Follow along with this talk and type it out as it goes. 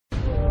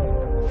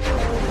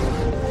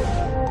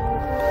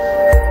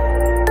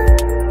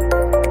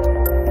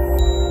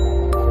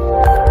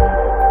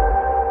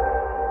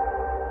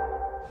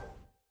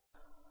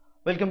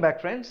Welcome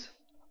back, friends.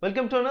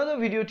 Welcome to another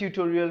video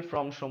tutorial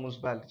from Shomu's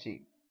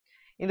Biology.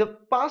 In the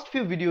past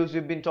few videos,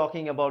 we've been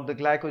talking about the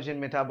glycogen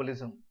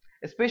metabolism,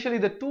 especially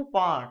the two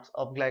parts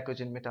of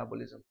glycogen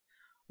metabolism.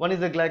 One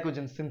is the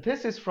glycogen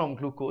synthesis from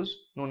glucose,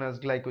 known as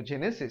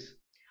glycogenesis.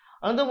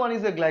 Another one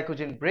is the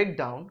glycogen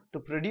breakdown to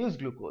produce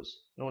glucose,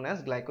 known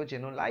as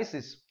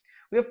glycogenolysis.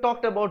 We have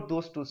talked about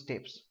those two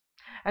steps.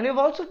 And we've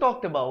also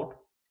talked about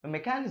a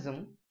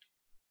mechanism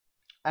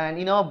and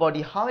in our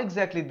body how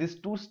exactly these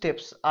two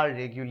steps are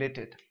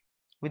regulated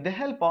with the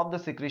help of the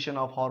secretion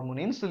of hormone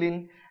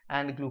insulin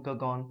and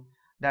glucagon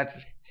that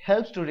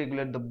helps to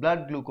regulate the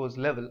blood glucose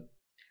level.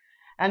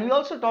 And we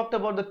also talked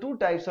about the two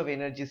types of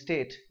energy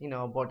state in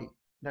our body,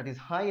 that is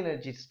high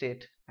energy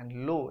state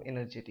and low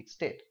energetic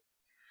state.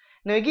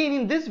 Now again,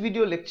 in this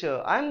video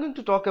lecture I am going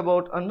to talk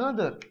about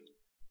another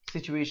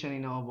situation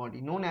in our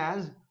body known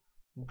as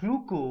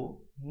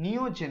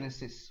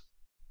gluconeogenesis,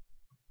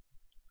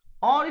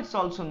 or it's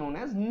also known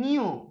as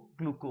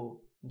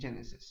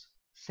neoglucogenesis.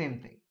 Same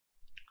thing.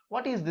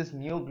 What is this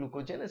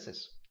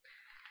neoglucogenesis?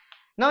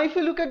 Now if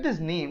you look at this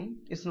name,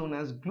 it's known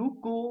as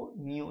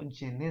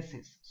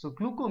gluconeogenesis. So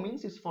gluco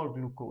means it's for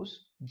glucose,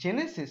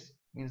 genesis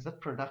means the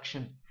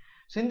production.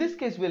 So in this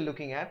case we are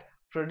looking at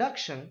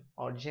production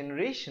or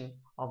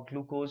generation of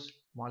glucose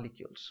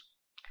molecules.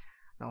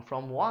 Now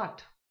from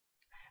what?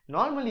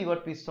 Normally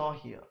what we saw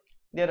here,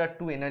 there are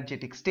two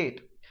energetic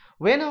states.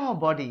 When our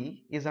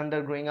body is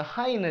undergoing a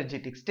high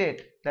energetic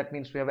state, that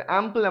means we have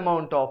ample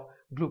amount of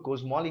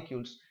glucose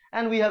molecules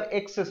and we have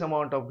excess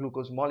amount of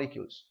glucose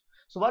molecules.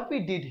 So what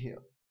we did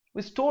here,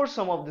 we store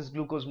some of these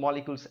glucose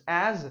molecules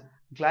as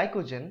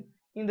glycogen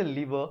in the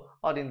liver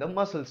or in the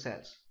muscle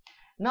cells.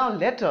 Now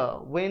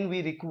later when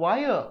we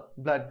require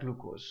blood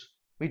glucose,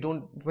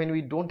 when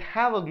we don't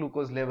have a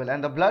glucose level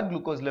and the blood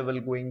glucose level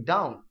going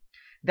down,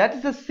 that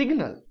is a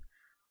signal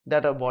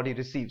that our body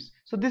receives.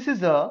 So this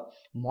is a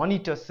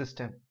monitor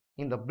system.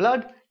 In the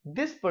blood,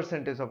 this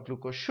percentage of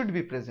glucose should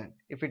be present.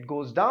 If it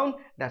goes down,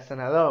 that's an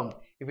alarm.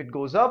 If it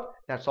goes up,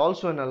 that's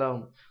also an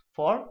alarm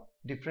for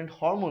different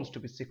hormones to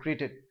be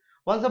secreted.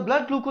 Once the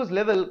blood glucose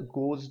level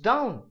goes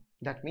down,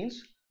 that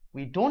means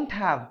we don't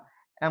have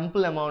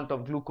ample amount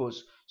of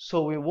glucose,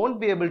 so we won't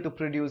be able to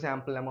produce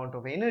ample amount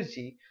of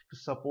energy to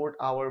support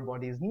our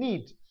body's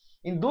needs.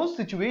 In those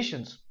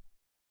situations,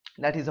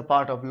 that is a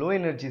part of low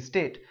energy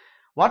state,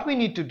 what we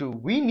need to do,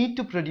 we need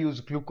to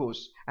produce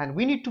glucose, and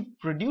we need to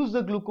produce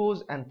the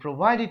glucose and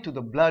provide it to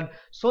the blood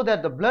so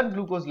that the blood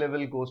glucose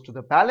level goes to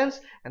the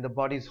balance and the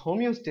body's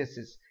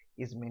homeostasis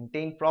is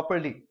maintained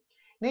properly.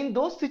 Now in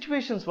those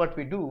situations what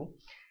we do,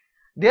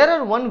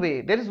 there is one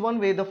way.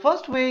 The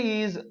first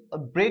way is a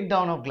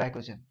breakdown of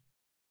glycogen.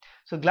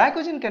 So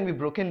glycogen can be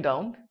broken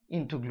down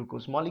into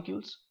glucose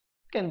molecules.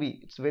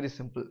 It's very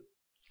simple,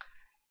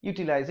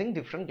 utilizing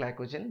different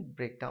glycogen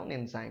breakdown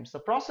enzymes. The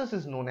process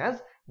is known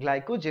as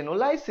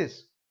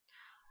glycogenolysis.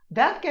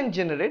 That can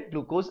generate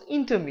glucose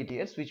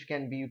intermediates which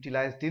can be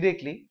utilized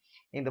directly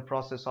in the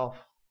process of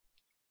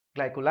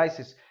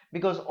glycolysis,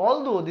 because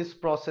although this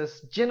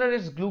process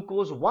generates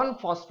glucose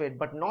 1-phosphate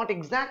but not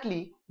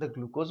exactly the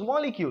glucose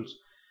molecules.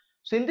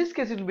 So in this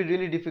case it will be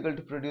really difficult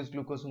to produce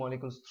glucose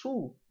molecules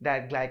through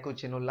that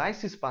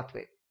glycogenolysis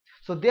pathway.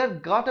 So there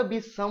gotta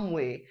be some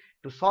way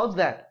to solve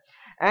that,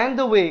 and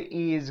the way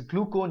is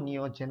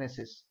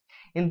gluconeogenesis.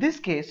 In this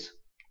case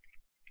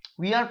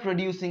we are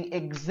producing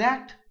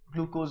exact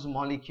glucose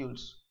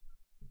molecules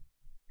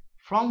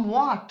from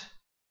what?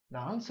 The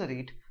answer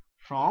is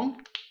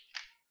from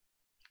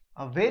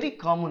a very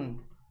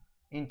common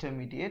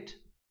intermediate,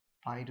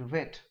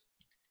 pyruvate.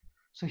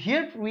 So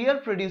here we are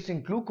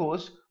producing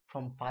glucose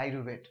from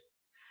pyruvate.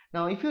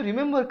 Now if you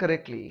remember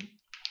correctly,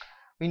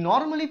 we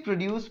normally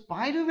produce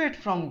pyruvate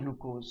from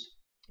glucose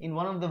in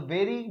one of the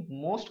very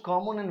most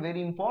common and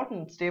very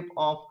important step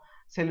of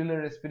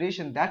cellular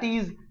respiration, that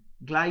is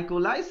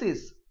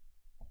glycolysis.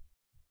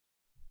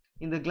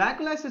 In the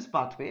glycolysis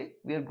pathway,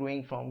 we are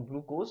going from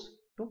glucose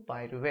to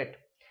pyruvate,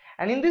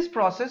 and in this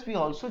process we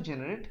also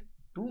generate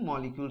two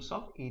molecules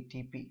of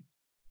ATP.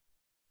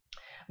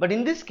 But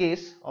in this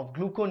case of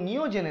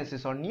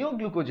gluconeogenesis or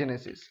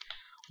neoglucogenesis,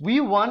 we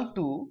want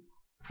to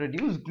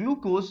produce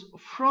glucose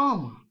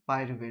from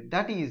pyruvate,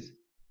 that is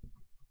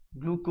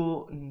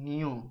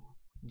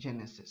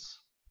gluconeogenesis.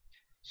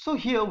 So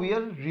here we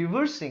are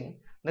reversing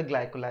the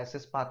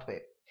glycolysis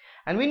pathway.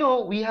 And we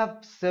know we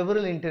have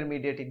several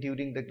intermediate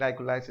during the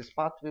glycolysis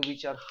pathway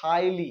which are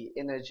highly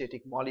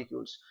energetic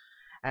molecules,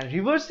 and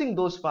reversing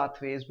those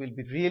pathways will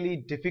be really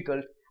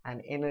difficult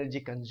and energy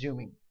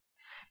consuming.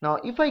 Now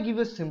if I give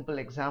a simple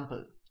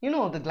example, the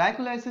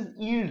glycolysis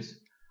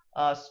yields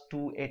us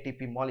 2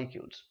 ATP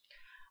molecules,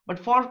 but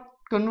for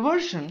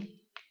conversion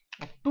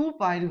of 2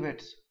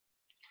 pyruvates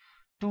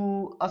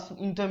to an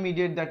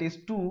intermediate, that is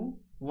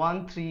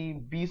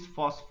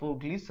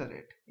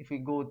 2,1,3-bisphosphoglycerate, if we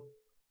go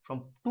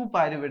from 2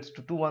 pyruvates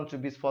to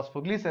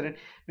 2,1,3-bisphosphoglycerate,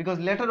 because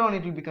later on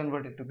it will be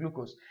converted to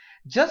glucose.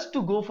 Just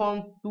to go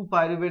from 2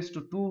 pyruvates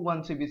to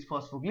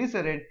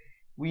 2,1,3-bisphosphoglycerate,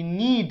 we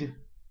need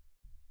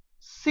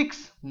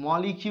 6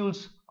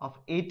 molecules of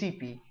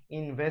ATP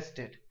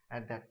invested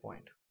at that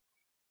point.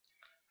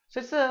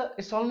 So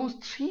it's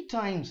almost 3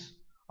 times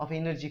of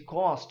energy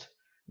cost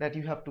that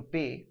you have to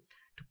pay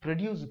to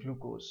produce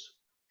glucose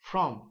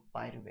from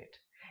pyruvate.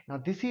 Now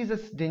this is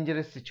a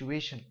dangerous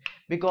situation,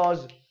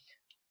 because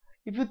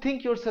if you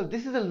think yourself,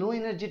 this is a low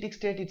energetic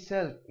state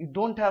itself, you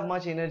don't have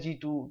much energy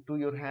to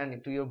your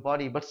hand, to your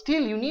body, but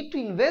still you need to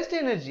invest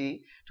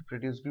energy to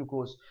produce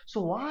glucose.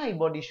 So why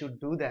body should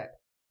do that?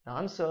 The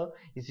answer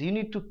is you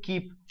need to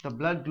keep the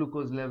blood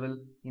glucose level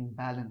in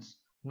balance,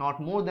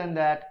 not more than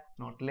that,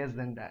 not less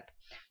than that.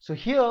 So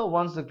here,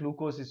 once the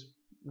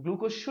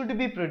glucose should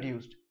be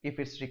produced if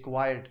it's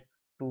required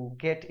to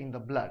get in the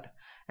blood,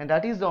 and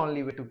that is the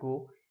only way to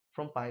go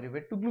from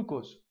pyruvate to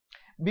glucose.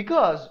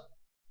 Because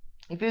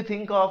if you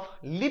think of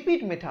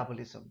lipid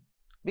metabolism,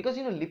 because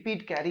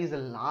lipid carries a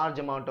large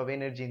amount of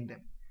energy in them,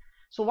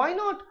 so why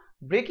not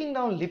breaking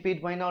down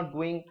lipid, why not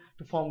going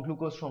to form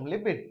glucose from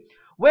lipid?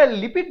 Well,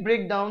 lipid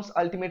breakdowns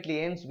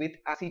ultimately ends with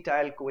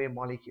acetyl CoA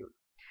molecule.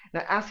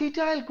 Now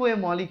acetyl CoA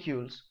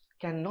molecules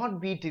cannot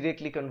be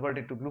directly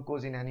converted to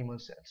glucose in animal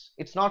cells.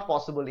 It's not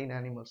possible in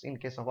animals. In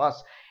case of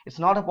us, it's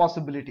not a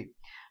possibility.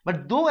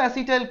 But though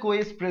acetyl CoA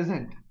is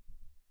present,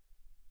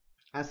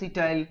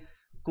 acetyl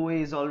CoA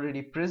is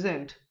already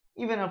present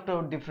even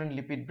after different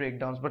lipid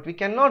breakdowns, but we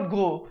cannot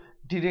go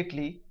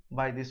directly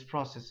by this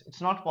process.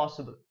 It's not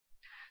possible.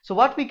 So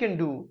what we can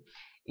do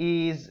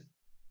is,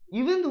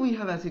 even though we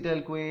have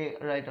acetyl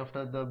CoA right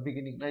after the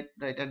beginning,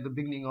 right at the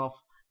beginning of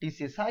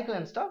TCA cycle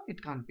and stuff,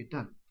 it can't be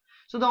done.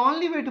 So the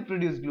only way to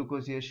produce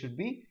glucose here should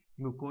be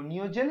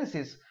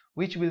gluconeogenesis,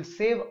 which will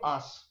save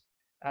us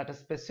at a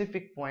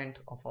specific point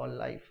of our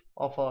life,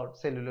 of our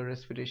cellular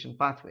respiration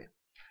pathway.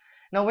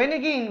 Now when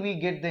again we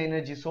get the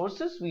energy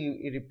sources,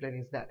 we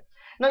replenish that.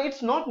 Now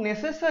it's not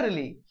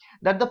necessarily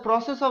that the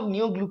process of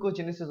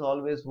neoglucogenesis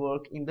always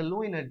work in the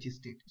low energy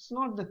state. It's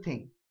not the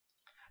thing.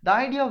 The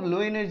idea of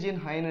low energy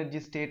and high energy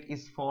state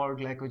is for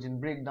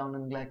glycogen breakdown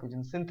and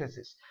glycogen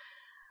synthesis.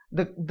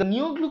 The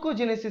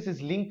neoglucogenesis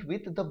is linked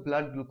with the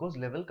blood glucose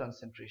level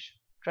concentration.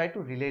 Try to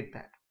relate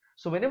that.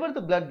 So whenever the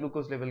blood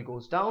glucose level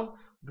goes down,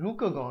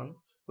 glucagon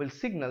will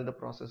signal the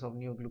process of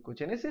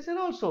neoglucogenesis, and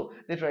also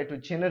they try to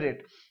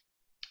generate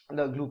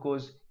the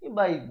glucose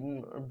by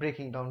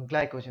breaking down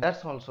glycogen.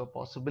 That's also a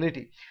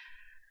possibility.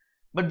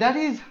 But that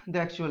is the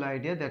actual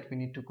idea that we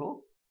need to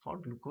go for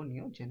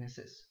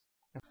gluconeogenesis.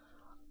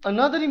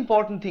 Another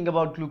important thing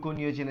about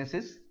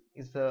gluconeogenesis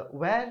is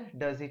where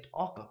does it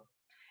occur?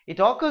 It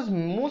occurs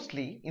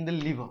mostly in the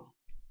liver,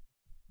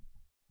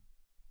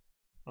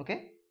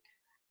 okay,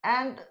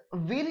 and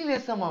very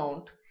less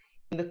amount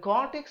in the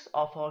cortex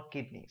of our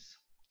kidneys.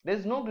 There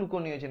is no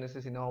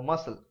gluconeogenesis in our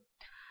muscle.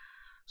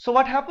 So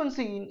what happens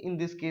in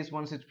this case,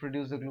 once it's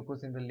produced, the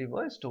glucose in the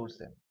liver, it stores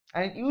them,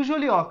 and it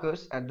usually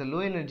occurs at the low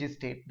energy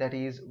state. That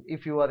is,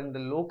 if you are in the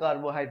low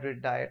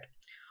carbohydrate diet,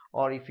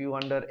 or if you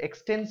under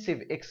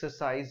extensive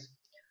exercise.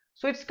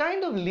 So it's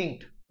kind of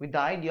linked with the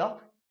idea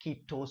of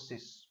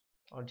ketosis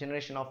or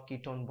generation of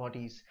ketone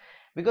bodies,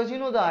 because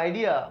the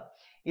idea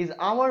is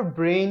our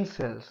brain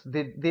cells,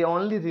 they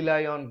only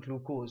rely on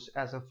glucose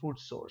as a food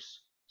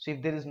source. So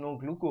if there is no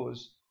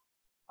glucose,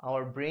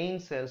 our brain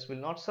cells will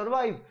not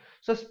survive.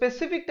 So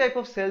specific type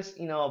of cells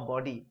in our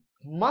body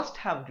must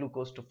have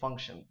glucose to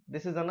function.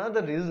 This is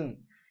another reason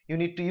you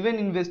need to even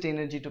invest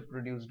energy to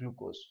produce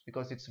glucose,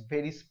 because it's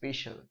very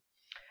special.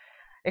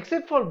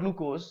 Except for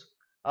glucose,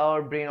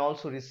 our brain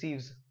also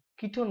receives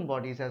ketone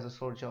bodies as a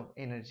source of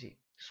energy.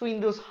 So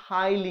in those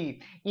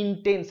highly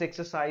intense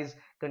exercise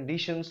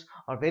conditions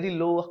or very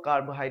low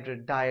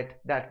carbohydrate diet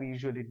that we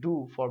usually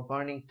do for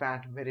burning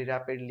fat very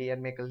rapidly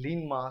and make a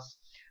lean mass,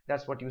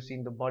 that's what you see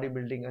in the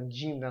bodybuilding and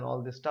gym and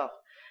all this stuff.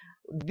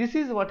 This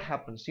is what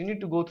happens. You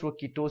need to go through a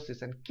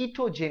ketosis and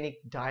ketogenic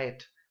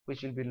diet,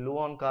 which will be low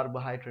on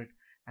carbohydrate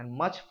and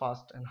much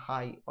fast and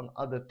high on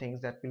other things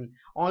that will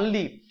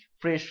only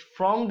fresh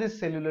from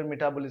this cellular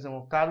metabolism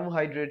of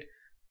carbohydrate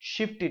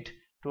shift it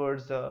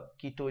towards the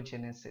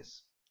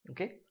ketogenesis.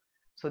 Okay,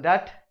 so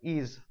that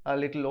is a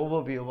little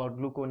overview about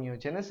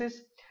gluconeogenesis.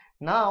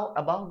 Now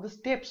about the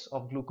steps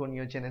of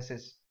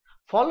gluconeogenesis.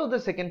 Follow the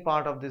second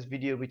part of this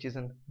video, which is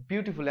a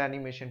beautiful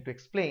animation to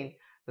explain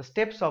the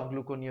steps of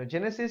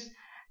gluconeogenesis,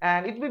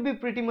 and it will be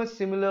pretty much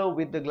similar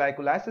with the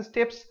glycolysis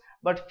steps,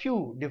 but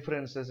few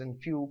differences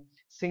and few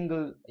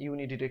single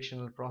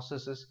unidirectional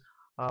processes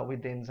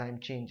with the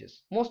enzyme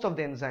changes. Most of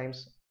the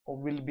enzymes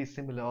will be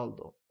similar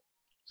although,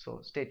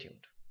 so stay tuned.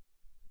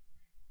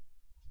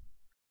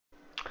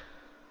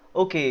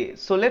 Okay,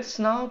 so let's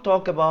now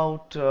talk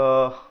about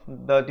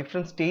the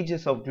different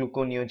stages of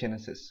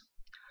gluconeogenesis.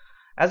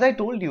 As I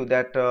told you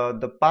that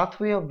the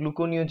pathway of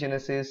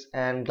gluconeogenesis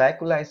and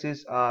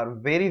glycolysis are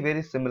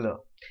very similar.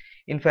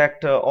 In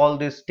fact, all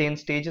these 10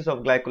 stages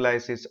of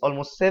glycolysis,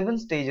 almost 7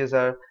 stages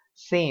are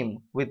same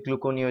with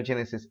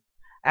gluconeogenesis.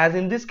 As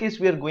in this case,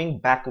 we are going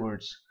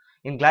backwards.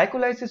 In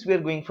glycolysis, we are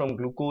going from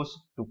glucose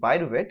to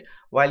pyruvate,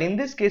 while in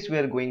this case, we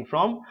are going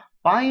from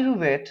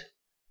pyruvate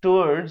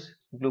towards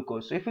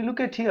glucose. So if you look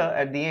at here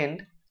at the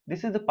end,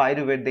 this is the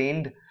pyruvate, the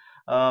end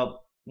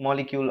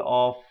molecule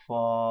of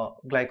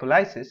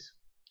glycolysis,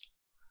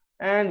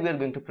 and we are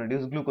going to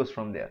produce glucose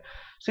from there.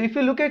 So if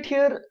you look at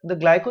here, the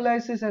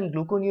glycolysis and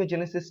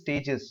gluconeogenesis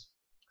stages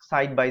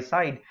side by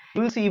side,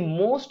 you will see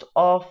most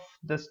of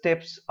the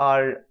steps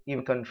are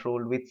in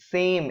control with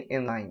same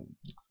enzyme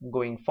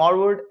going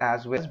forward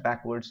as well as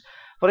backwards.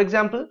 For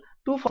example,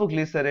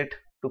 2-phosphoglycerate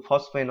to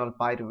phosphoenol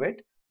pyruvate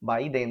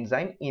by the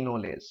enzyme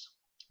enolase,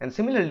 and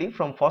similarly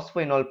from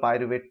phosphoenol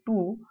pyruvate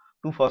to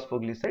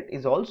 2-phosphoglycerate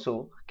is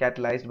also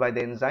catalyzed by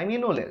the enzyme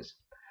enolase.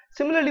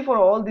 Similarly for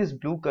all these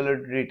blue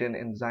colored written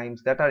enzymes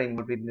that are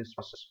involved in this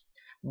process.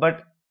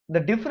 But the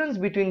difference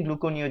between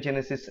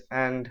gluconeogenesis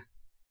and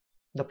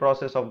the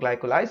process of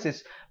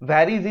glycolysis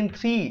varies in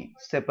 3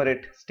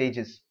 separate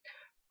stages.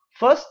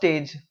 First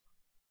stage,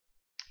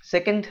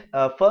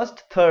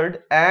 first,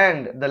 third,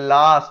 and the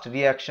last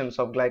reactions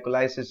of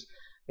glycolysis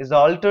is the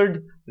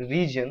altered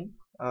region,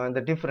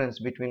 the difference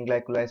between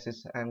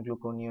glycolysis and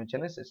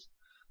gluconeogenesis.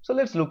 So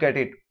let's look at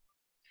it.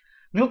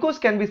 Glucose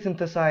can be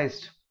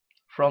synthesized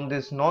from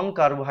this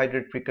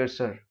non-carbohydrate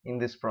precursor in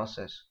this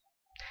process.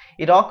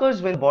 It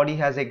occurs when the body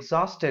has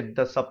exhausted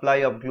the supply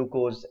of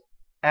glucose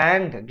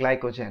and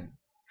glycogen.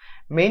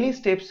 Many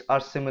steps are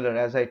similar,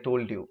 as I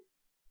told you.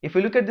 If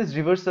you look at this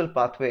reversal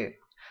pathway,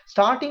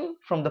 starting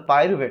from the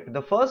pyruvate,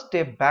 the first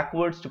step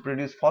backwards to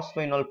produce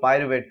phosphoenol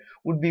pyruvate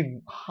would be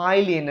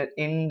highly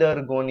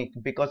endergonic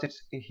because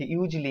it's a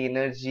hugely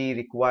energy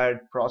required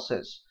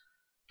process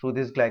through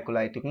this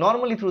glycolytic.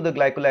 Normally through the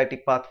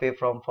glycolytic pathway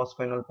from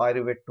phosphoenol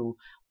pyruvate to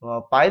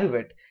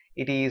pyruvate,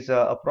 it is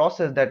a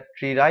process that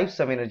derives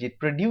some energy, it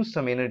produces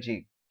some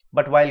energy.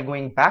 But while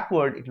going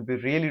backward, it will be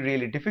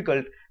really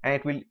difficult, and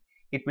it will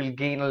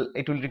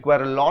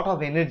require a lot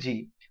of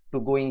energy to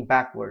going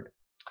backward.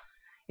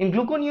 In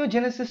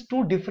gluconeogenesis,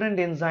 2 different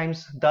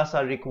enzymes thus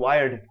are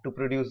required to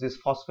produce this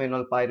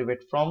phosphoenol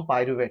pyruvate from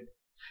pyruvate.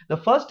 The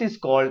first is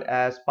called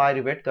as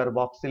pyruvate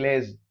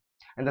carboxylase,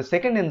 and the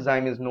second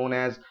enzyme is known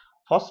as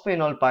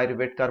phosphoenol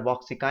pyruvate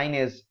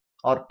carboxykinase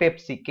or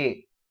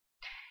PepCK.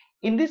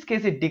 In this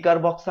case, it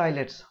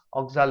decarboxylates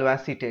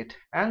oxaloacetate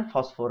and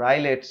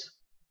phosphorylates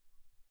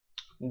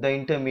the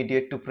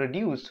intermediate to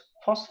produce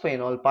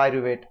phosphoenol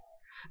pyruvate.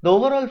 The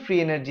overall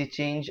free energy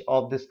change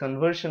of this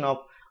conversion of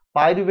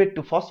pyruvate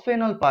to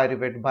phosphoenol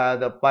pyruvate via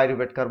the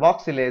pyruvate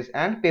carboxylase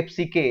and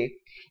PepCK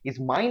is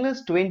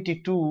minus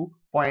 22.6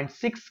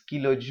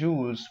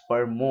 kilojoules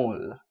per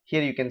mole.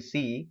 Here you can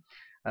see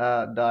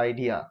the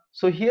idea.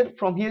 So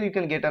from here you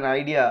can get an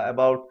idea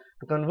about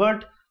to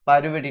convert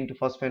pyruvate into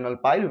phosphoenol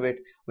pyruvate,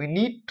 we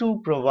need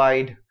to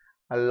provide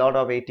a lot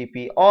of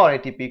ATP or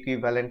ATP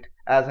equivalent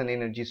as an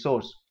energy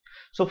source.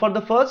 So for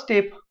the first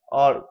step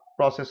or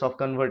process of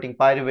converting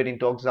pyruvate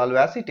into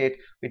oxaloacetate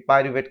with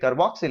pyruvate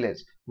carboxylase,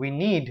 we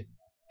need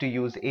to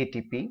use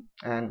ATP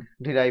and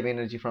derive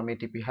energy from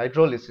ATP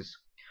hydrolysis.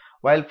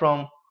 While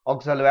from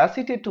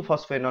oxaloacetate to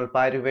phosphoenol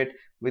pyruvate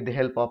with the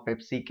help of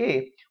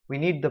PepCK, we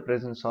need the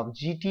presence of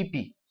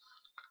GTP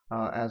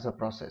as a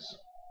process.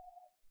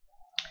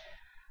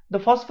 The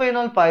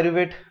phosphoenol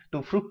pyruvate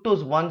to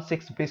fructose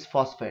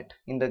 1,6-bisphosphate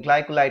in the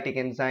glycolytic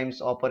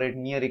enzymes operate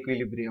near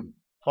equilibrium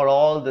for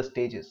all the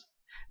stages.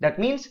 That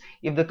means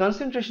if the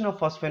concentration of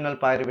phosphoenol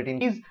pyruvate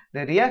increases,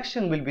 the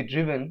reaction will be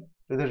driven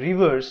to the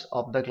reverse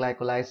of the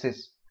glycolysis,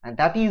 and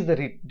that is the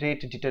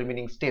rate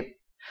determining step.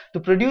 To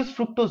produce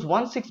fructose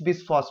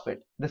 1,6-bisphosphate,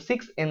 the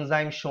 6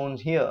 enzymes shown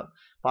here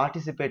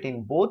participate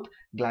in both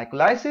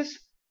glycolysis,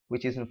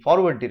 which is in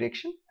forward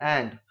direction,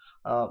 and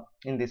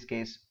in this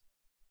case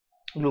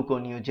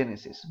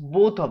gluconeogenesis.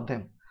 Both of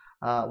them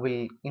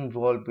will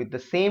involve with the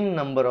same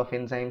number of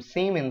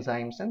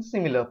enzymes, and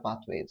similar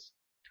pathways.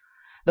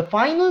 The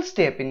final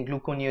step in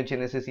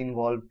gluconeogenesis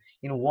involves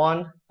in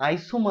 1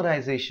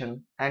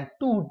 isomerization and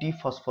 2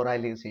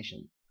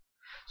 dephosphorylation.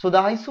 So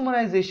the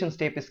isomerization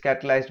step is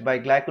catalyzed by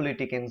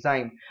glycolytic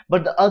enzyme,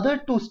 but the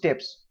other 2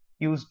 steps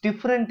use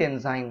different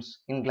enzymes.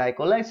 In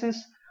glycolysis,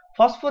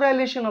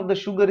 phosphorylation of the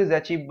sugar is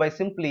achieved by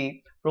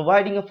simply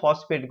providing a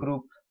phosphate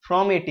group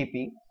from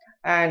ATP,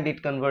 and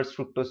it converts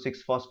fructose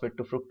 6-phosphate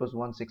to fructose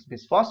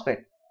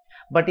 1,6-bisphosphate.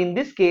 But in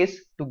this case,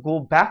 to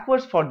go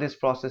backwards for this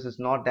process is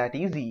not that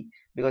easy,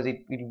 because it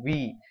will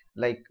be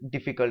like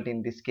difficult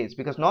in this case,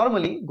 because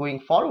normally going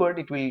forward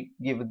it will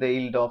give the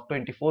yield of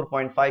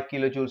 24.5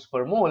 kilojoules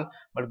per mole,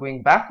 but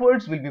going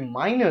backwards will be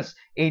minus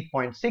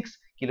 8.6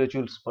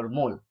 kilojoules per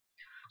mole.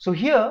 So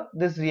here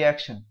this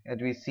reaction as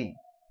we see,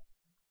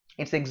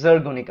 it's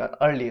exergonic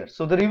earlier,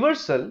 so the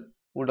reversal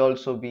would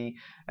also be,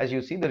 as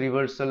you see, the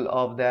reversal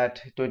of that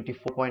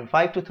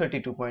 24.5 to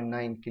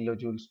 32.9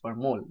 kilojoules per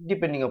mole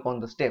depending upon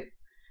the step.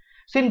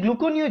 So in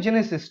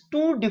gluconeogenesis,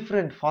 2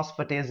 different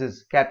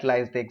phosphatases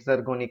catalyze the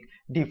exergonic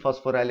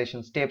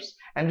dephosphorylation steps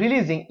and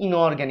releasing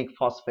inorganic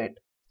phosphate.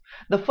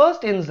 The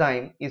first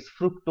enzyme is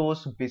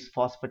fructose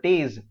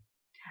bisphosphatase,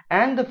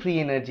 and the free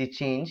energy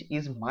change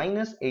is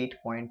minus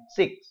 8.6.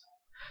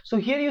 So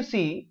here you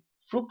see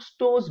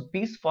fructose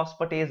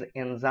bisphosphatase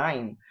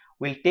enzyme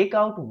will take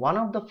out one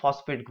of the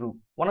phosphate group,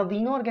 one of the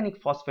inorganic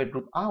phosphate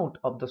group out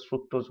of the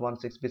fructose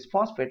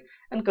 1,6-bisphosphate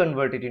and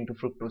convert it into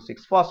fructose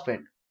 6-phosphate.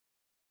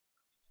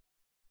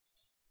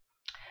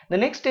 The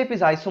next step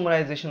is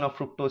isomerization of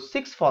fructose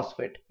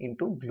 6-phosphate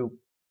into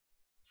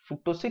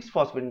glucose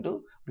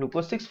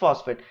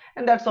 6-phosphate,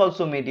 and that's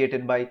also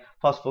mediated by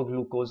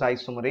phosphoglucose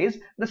isomerase,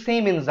 the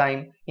same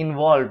enzyme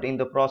involved in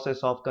the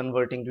process of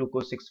converting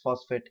glucose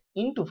 6-phosphate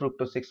into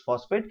fructose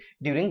 6-phosphate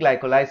during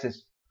glycolysis.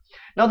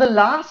 Now the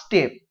last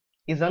step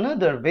is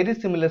another very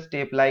similar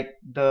step like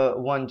the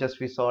one just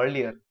we saw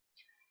earlier.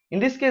 In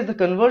this case, the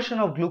conversion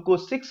of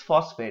glucose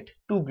 6-phosphate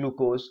to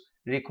glucose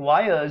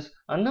requires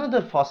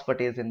another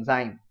phosphatase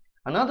enzyme,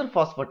 another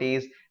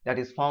phosphatase that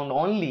is found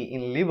only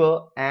in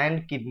liver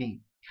and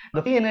kidney.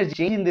 The free energy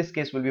change in this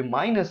case will be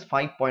minus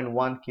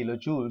 5.1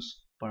 kilojoules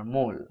per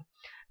mole.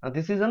 Now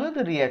this is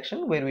another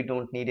reaction where we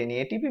don't need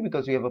any ATP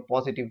because we have a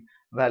positive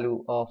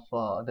value of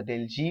the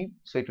del G,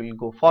 so it will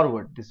go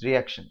forward, this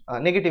reaction.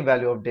 Negative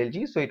value of del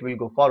G, so it will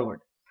go forward.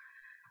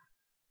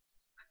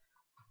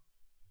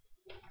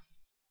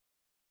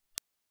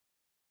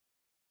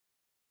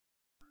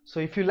 So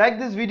if you like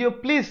this video,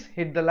 please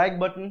hit the like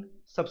button,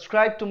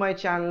 subscribe to my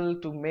channel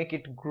to make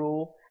it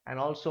grow and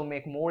also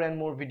make more and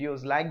more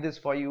videos like this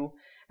for you,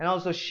 and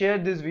also share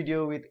this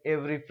video with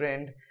every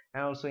friend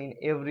and also in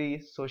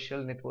every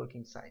social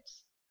networking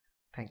sites.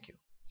 Thank you.